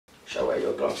Shall I wear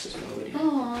your glasses for the video?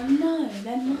 Oh no,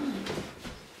 they're mine.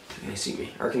 They suit me.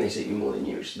 I reckon they suit me more than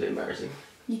you, which is a bit embarrassing.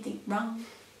 You think wrong.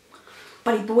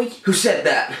 Buddy boy. Who said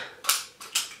that?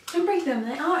 Don't bring them,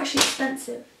 they are actually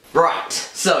expensive. Right,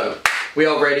 so we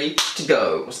are ready to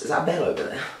go. Is that a bell over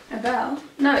there? A bell?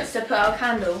 No, it's to put out a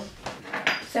candle.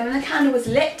 So when the candle was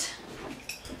lit,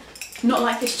 not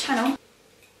like this channel,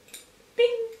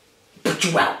 bing! Put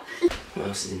you out. What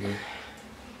else is in here?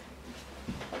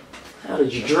 How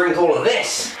did you drink all of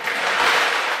this?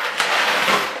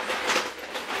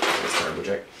 That's a terrible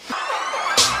joke.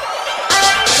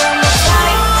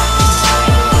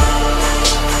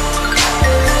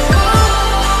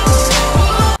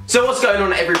 So what's going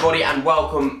on, everybody, and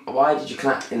welcome. Why did you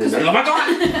clap in the middle of my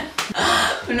time?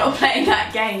 We're not playing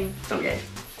that game. It's not a game.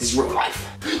 This is real life.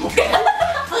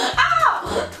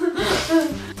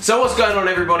 So what's going on,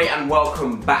 everybody, and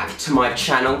welcome back to my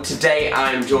channel. Today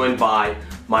I am joined by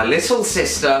my little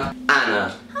sister,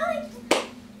 Anna. Hi.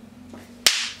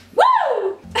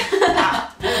 Woo!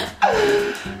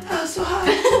 So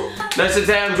hi. No, so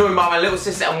today I'm joined by my little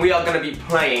sister, and we are going to be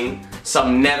playing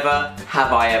some Never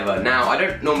Have I Ever. Now, I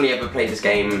don't normally ever play this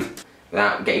game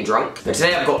without getting drunk, but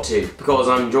today I've got to, because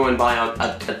I'm joined by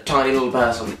a tiny little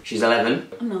person. She's 11.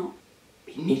 I'm not.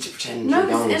 You need to pretend you're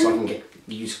young so I can get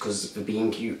views because of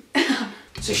being cute.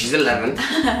 So she's 11.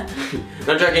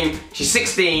 No joking, she's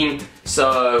 16,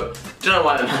 so don't know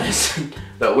why that matters.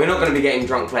 But we're not going to be getting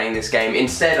drunk playing this game.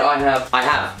 Instead, I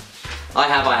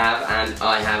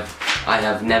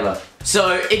have never.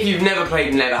 So if you've never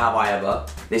played Never Have I Ever,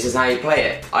 this is how you play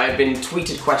it. I have been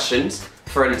tweeted questions,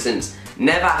 for instance,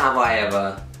 never have I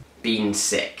ever been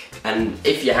sick. And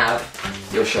if you have,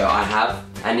 you'll show I have.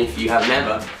 And if you have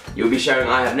never, you'll be showing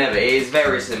I have never. It is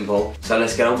very simple. So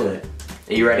let's get on with it.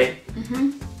 Are you ready?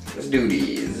 Mm-hmm. Let's do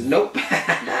these. Nope.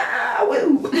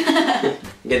 Woo.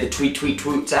 Get the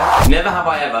tweets out. Never have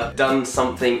I ever done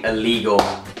something illegal.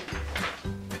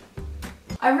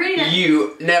 I really don't.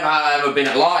 You never have ever been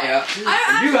a liar. You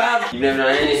have. You've never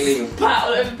done anything illegal. Spat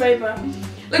all over paper.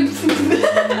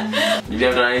 You've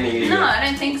never done anything illegal? No, I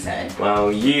don't think so.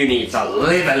 Well, you need to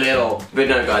live a little. But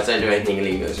no, guys, don't do anything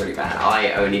illegal. It's really bad.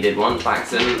 I only did one by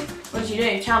accident. What did you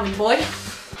do? Tell me, boy. I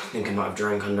think I might have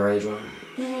drank underage one.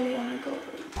 Really? Oh my god.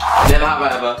 Never have I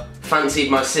ever fancied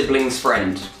my sibling's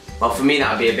friend. Well, for me that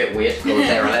would be a bit weird because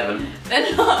they're 11.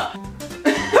 They're not.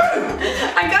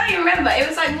 I can't even remember. It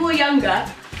was like more younger.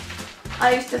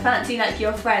 I used to fancy like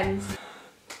your friends.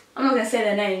 I'm not gonna say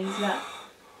their names, but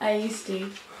I used to.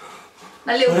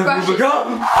 My little crushes.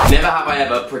 Never have I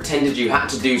ever pretended you had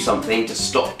to do something to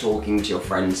stop talking to your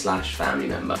friend / family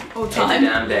member. All the time. Every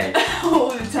damn day.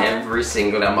 All the time. Every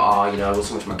single day. You know, I've got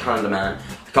so much on my calendar, man.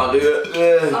 I can't do it.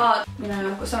 Oh, you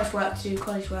know, I've got so much work to do,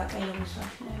 college work, A-level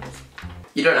stuff, you know.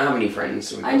 You don't have any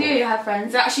friends. I do have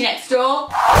friends. They're actually next door.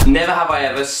 Never have I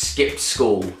ever skipped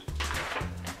school.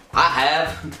 I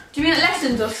have. Do you mean at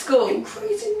lessons or school? You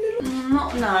crazy little...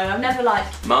 No, I've never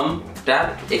liked... Mum,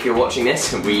 Dad, if you're watching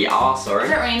this, we are sorry. I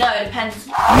don't really know, it depends.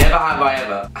 Never have I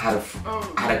ever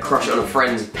had a crush on a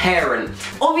friend's parent.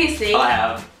 Obviously. I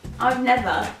have. I've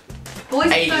never.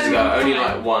 Boys ages ago, only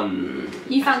like one.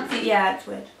 You fancy, yeah, it's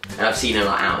weird. And I've seen her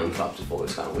like out in clubs before,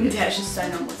 it's kind of weird. Yeah, it's just so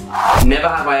normal. Never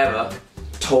have I ever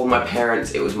told my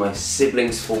parents it was my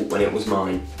sibling's fault when it was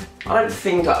mine. I don't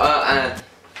think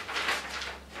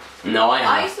no, I have.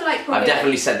 I used to like I've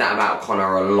definitely said that about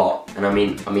Connor a lot, and I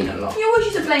mean a lot. You always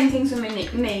used to blame things on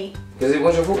me. Because it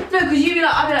was your fault? No, because you'd be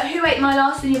like, I'd be like, who ate my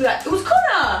last? And you'd be like, it was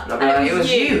Connor! And I'd be like, it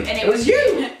was you. And it was you.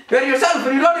 You had it yourself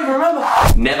and you don't even remember.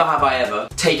 Never have I ever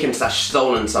taken /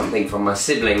 stolen something from my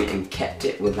sibling and kept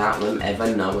it without them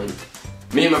ever knowing.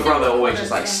 Me and my brother always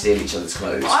just like steal each other's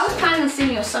clothes. Well, I was planning on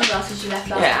stealing your sunglasses you left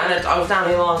last week. Yeah, and I was down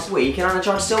here last week and Anna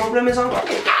tried to steal my blooming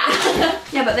sunglasses.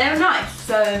 Yeah, but they were nice,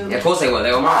 so... Yeah, of course they were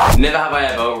mine. Never have I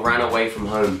ever ran away from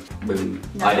home. Boom.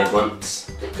 No, I did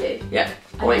once. Did you? Yeah.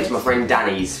 I went to my friend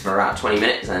Danny's for about 20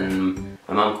 minutes and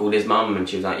my mum called his mum and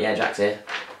she was like, yeah, Jack's here.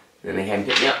 And then they came and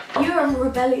picked me up. You're a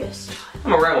rebellious child.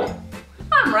 I'm a rebel.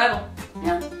 I'm a rebel.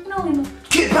 Yeah, no.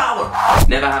 Kid power!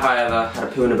 Never have I ever had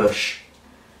a poo in a bush.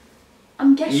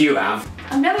 I'm guessing. You have.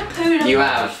 I've never pooed in a You bush.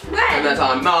 have. When? And that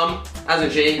time, Mum,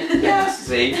 hasn't she? Yes,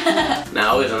 see?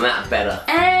 Now, isn't that better?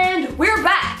 And we're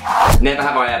back. Never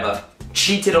have I ever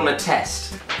cheated on a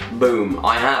test. Boom,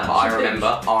 I have. I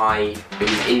remember I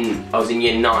was in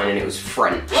year 9 and it was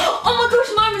French. Oh my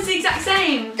gosh, mine was the exact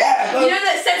same. Yeah. You know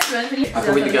that assessment when you... I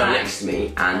got with the girl next to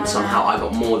me and somehow I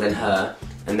got more than her.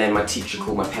 And then my teacher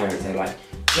called my parents. They were like,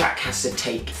 Jack has to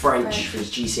take French for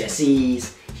his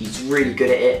GCSEs. He's really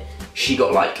good at it. She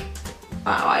got like,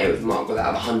 it was marked out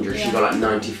of 100. Yeah. She got like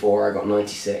 94, I got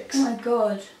 96. Oh my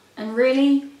god. And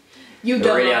really? You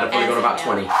don't really, know I'd have probably got about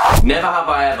 20. Never have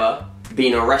I ever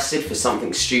been arrested for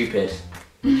something stupid.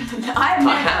 I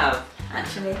have.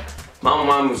 Actually.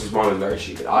 Mine was very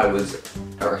stupid. I was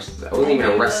arrested. I wasn't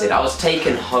even arrested. I was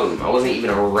taken home. I wasn't even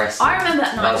arrested. I remember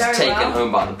that night I was taken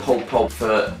home by the pol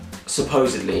for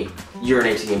supposedly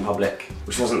urinating in public,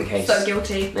 which wasn't the case. So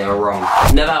guilty. They were wrong.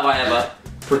 Never have I ever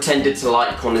pretended to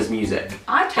like Connor's music.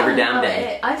 I tell every him damn how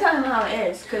day. I tell him how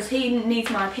it is because he needs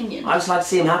my opinion. I just like to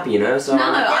see him happy, you know. So no,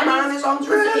 I'm like, yeah, man, this song's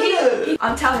really good.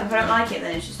 I'm telling him if I don't like it,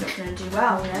 then it's just not going to do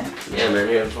well, you know. Yeah,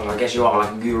 man. Yeah, I guess you are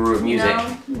like a guru of music.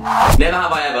 No. Never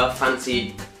have I ever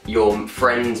fancied your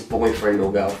friend's boyfriend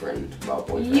or girlfriend. Well,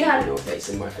 boyfriend in your face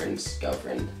and my friend's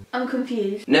girlfriend. I'm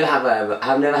confused. Never have I ever.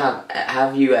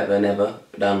 Have you ever never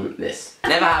done this?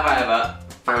 Never have I ever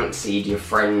fancied your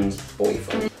friend's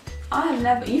boyfriend. I have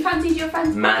never. You fancied your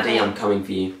friend's Maddie, I'm coming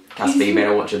for you. Casper, you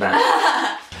better watch your back.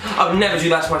 I would never do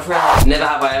that to my friend. Never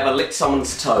have I ever licked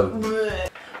someone's toe.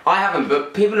 I haven't,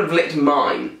 but people have licked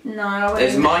mine. No, I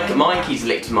There's Mikey's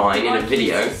licked mine in a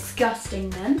video. Disgusting,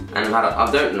 then. And I've had I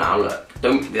don't know. Look,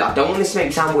 I don't want this to make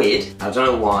it sound weird. I don't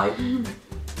know why,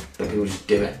 but people just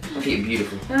do it. I think it's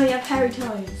beautiful. Oh, you have hairy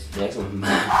toes. Yeah, it's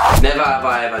mad. Never have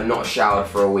I ever not showered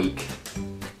for a week.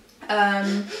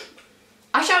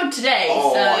 I showered today,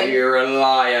 Oh, so... you're a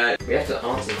liar. We have to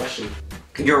answer the question.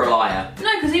 You're a liar. No,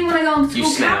 because even when I go on You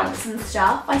school smell. camps and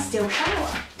stuff, I still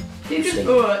shower. Stink.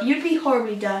 You'd be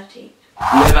horribly dirty.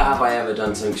 Never have I ever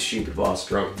done something stupid whilst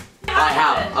drunk. I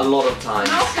have, a lot of times.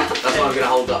 No. That's what I'm going to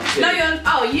hold up to. No, you're...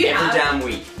 Oh, you Every have. damn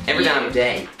week. Every damn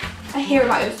day. I hear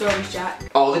about your stories, Jack.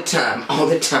 All the time. All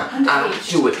the time. I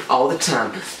do it all the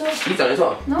time. Stop. You've done it as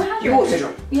well. No, I haven't. You also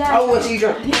drunk. Yeah. I want to see you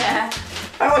drunk. Yeah.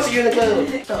 I want to see you in the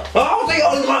club. Stop. I'll see you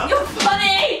all the time. You're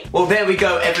funny! Well, there we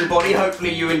go, everybody.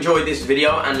 Hopefully you enjoyed this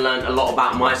video and learned a lot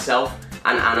about myself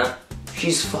and Anna.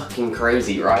 She's fucking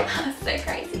crazy, right? That's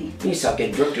so crazy. You start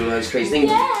getting drunk doing all those crazy things.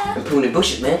 Yeah. And pulling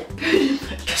bushes, man. You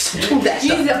gotta stop doing that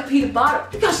Use stuff. a peanut butter.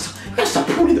 You gotta stop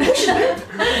pulling the bushes, man.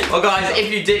 Well, guys,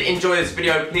 if you did enjoy this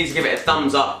video, please give it a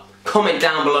thumbs up. Comment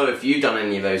down below if you've done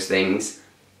any of those things.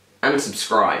 And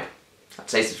subscribe. I'd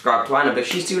say subscribe to Anna, but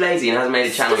she's too lazy and hasn't made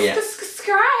a channel yet.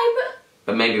 Subscribe.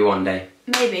 But maybe one day.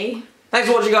 Maybe. Thanks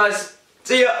for watching, guys.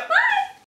 See ya.